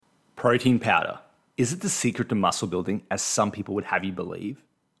Protein powder. Is it the secret to muscle building, as some people would have you believe?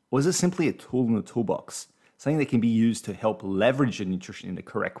 Or is it simply a tool in the toolbox, something that can be used to help leverage your nutrition in the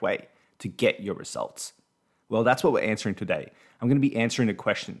correct way to get your results? Well, that's what we're answering today. I'm going to be answering the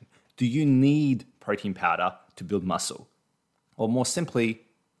question, do you need protein powder to build muscle? Or more simply,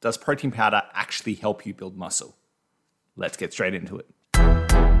 does protein powder actually help you build muscle? Let's get straight into it.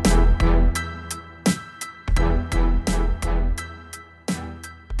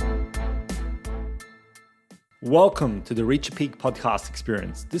 Welcome to the Reach Your Peak podcast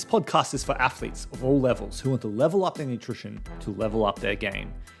experience. This podcast is for athletes of all levels who want to level up their nutrition to level up their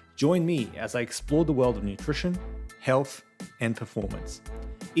game. Join me as I explore the world of nutrition, health, and performance.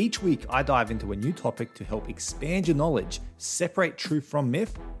 Each week, I dive into a new topic to help expand your knowledge, separate truth from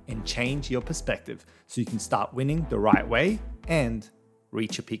myth, and change your perspective so you can start winning the right way and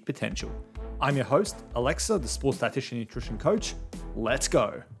reach your peak potential. I'm your host, Alexa, the sports dietitian nutrition coach. Let's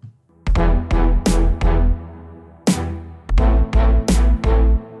go.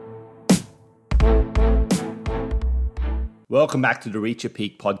 Welcome back to the Reach Your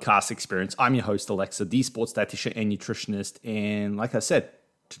Peak podcast experience. I'm your host, Alexa, the sports dietitian and nutritionist. And like I said,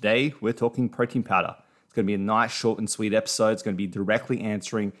 today we're talking protein powder. It's going to be a nice, short and sweet episode. It's going to be directly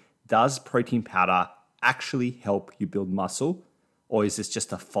answering, does protein powder actually help you build muscle? Or is this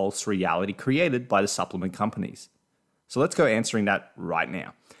just a false reality created by the supplement companies? So let's go answering that right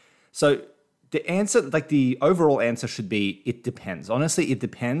now. So the answer, the overall answer should be, it depends. Honestly, it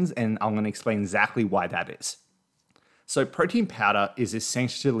depends. And I'm going to explain exactly why that is. So protein powder is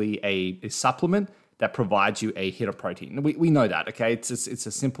essentially a supplement that provides you a hit of protein. We know that, okay? It's a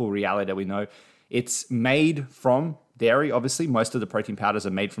simple reality that we know. It's made from dairy, obviously. Most of the protein powders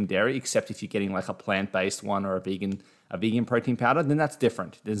are made from dairy, except if you're getting like a plant-based one or a vegan protein powder, then that's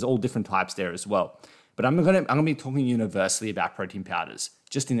different. There's all different types there as well. But I'm gonna be talking universally about protein powders,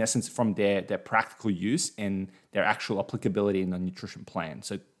 just in essence from their practical use and their actual applicability in the nutrition plan.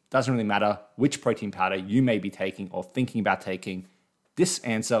 So doesn't really matter which protein powder you may be taking or thinking about taking, this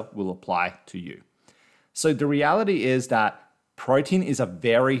answer will apply to you. So the reality is that protein is a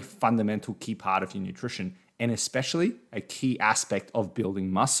very fundamental key part of your nutrition and especially a key aspect of building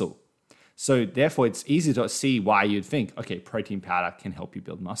muscle. So therefore, it's easy to see why you'd think, okay, protein powder can help you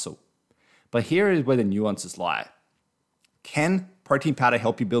build muscle. But here is where the nuances lie. Can protein powder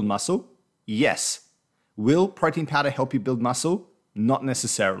help you build muscle? Yes. Will protein powder help you build muscle? Not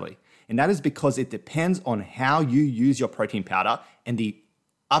necessarily. And that is because it depends on how you use your protein powder and the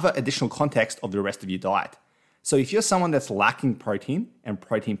other additional context of the rest of your diet. So if you're someone that's lacking protein and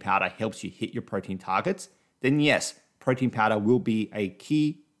protein powder helps you hit your protein targets, then yes, protein powder will be a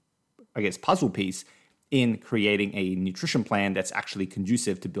key, puzzle piece in creating a nutrition plan that's actually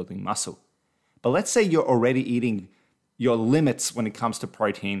conducive to building muscle. But let's say you're already eating your limits when it comes to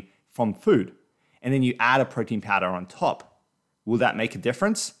protein from food, and then you add a protein powder on top. Will that make a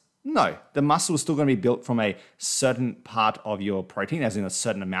difference? No. The muscle is still going to be built from a certain part of your protein, as in a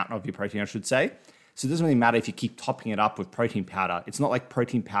certain amount of your protein, I should say. So it doesn't really matter if you keep topping it up with protein powder. It's not like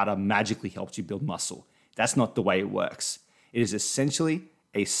protein powder magically helps you build muscle. That's not the way it works. It is essentially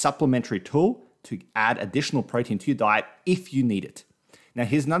a supplementary tool to add additional protein to your diet if you need it. Now,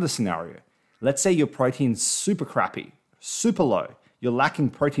 here's another scenario. Let's say your protein's super crappy, super low. You're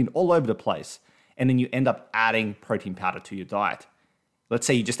lacking protein all over the place. And then you end up adding protein powder to your diet. Let's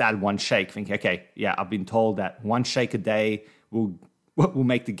say you just add one shake, think, okay, yeah, I've been told that one shake a day will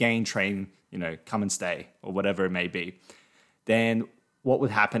make the gain train, come and stay, or whatever it may be. Then what would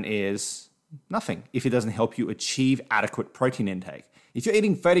happen is nothing if it doesn't help you achieve adequate protein intake. If you're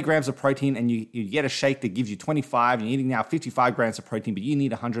eating 30 grams of protein and you get a shake that gives you 25, and you're eating now 55 grams of protein, but you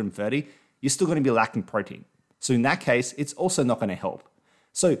need 130, you're still going to be lacking protein. So in that case, it's also not going to help.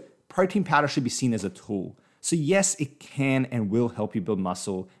 So protein powder should be seen as a tool. So yes, it can and will help you build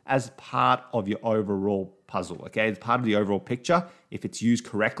muscle as part of your overall puzzle, okay? It's part of the overall picture. If it's used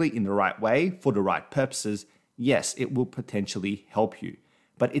correctly in the right way for the right purposes, yes, it will potentially help you.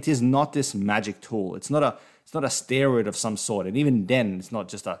 But it is not this magic tool. It's not a steroid of some sort. And even then, it's not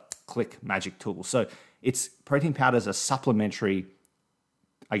just a click magic tool. So protein powder is a supplementary,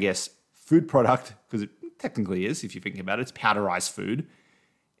 food product, because it technically is, if you think about it. It's powderized food.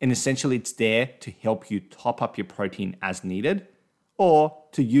 And essentially, it's there to help you top up your protein as needed or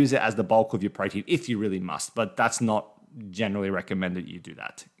to use it as the bulk of your protein if you really must. But that's not generally recommended you do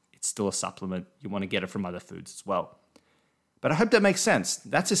that. It's still a supplement. You want to get it from other foods as well. But I hope that makes sense.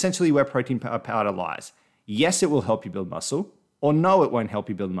 That's essentially where protein powder lies. Yes, it will help you build muscle, or no, it won't help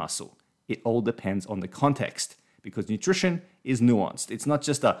you build muscle. It all depends on the context because nutrition is nuanced. It's not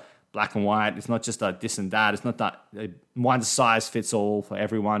just a black and white. It's not just a this and that. It's not that one size fits all for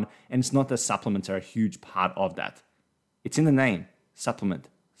everyone. And it's not that supplements are a huge part of that. It's in the name, supplement,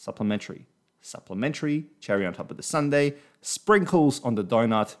 supplementary, cherry on top of the sundae, sprinkles on the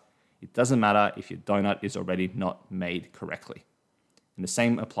donut. It doesn't matter if your donut is already not made correctly. And the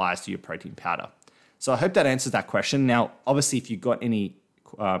same applies to your protein powder. So I hope that answers that question. Now, obviously, if you got any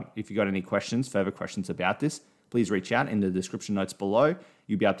questions, further questions about this, please reach out in the description notes below.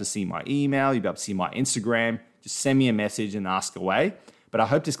 You'll be able to see my email. You'll be able to see my Instagram. Just send me a message and ask away. But I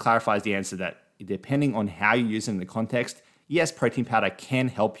hope this clarifies the answer that depending on how you use it in the context, yes, protein powder can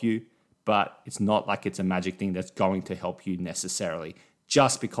help you, but it's not like it's a magic thing that's going to help you necessarily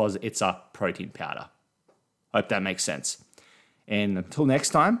just because it's a protein powder. Hope that makes sense. And until next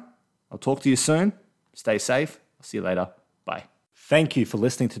time, I'll talk to you soon. Stay safe. I'll see you later. Bye. Thank you for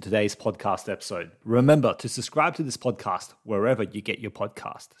listening to today's podcast episode. Remember to subscribe to this podcast wherever you get your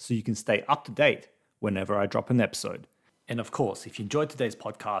podcast so you can stay up to date whenever I drop an episode. And of course, if you enjoyed today's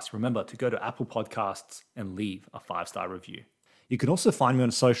podcast, remember to go to Apple Podcasts and leave a 5-star review. You can also find me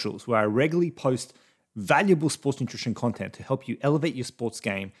on socials where I regularly post valuable sports nutrition content to help you elevate your sports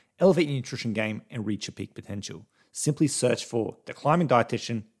game, elevate your nutrition game, and reach your peak potential. Simply search for The Climbing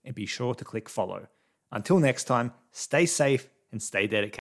Dietitian and be sure to click follow. Until next time, stay safe and stay dedicated.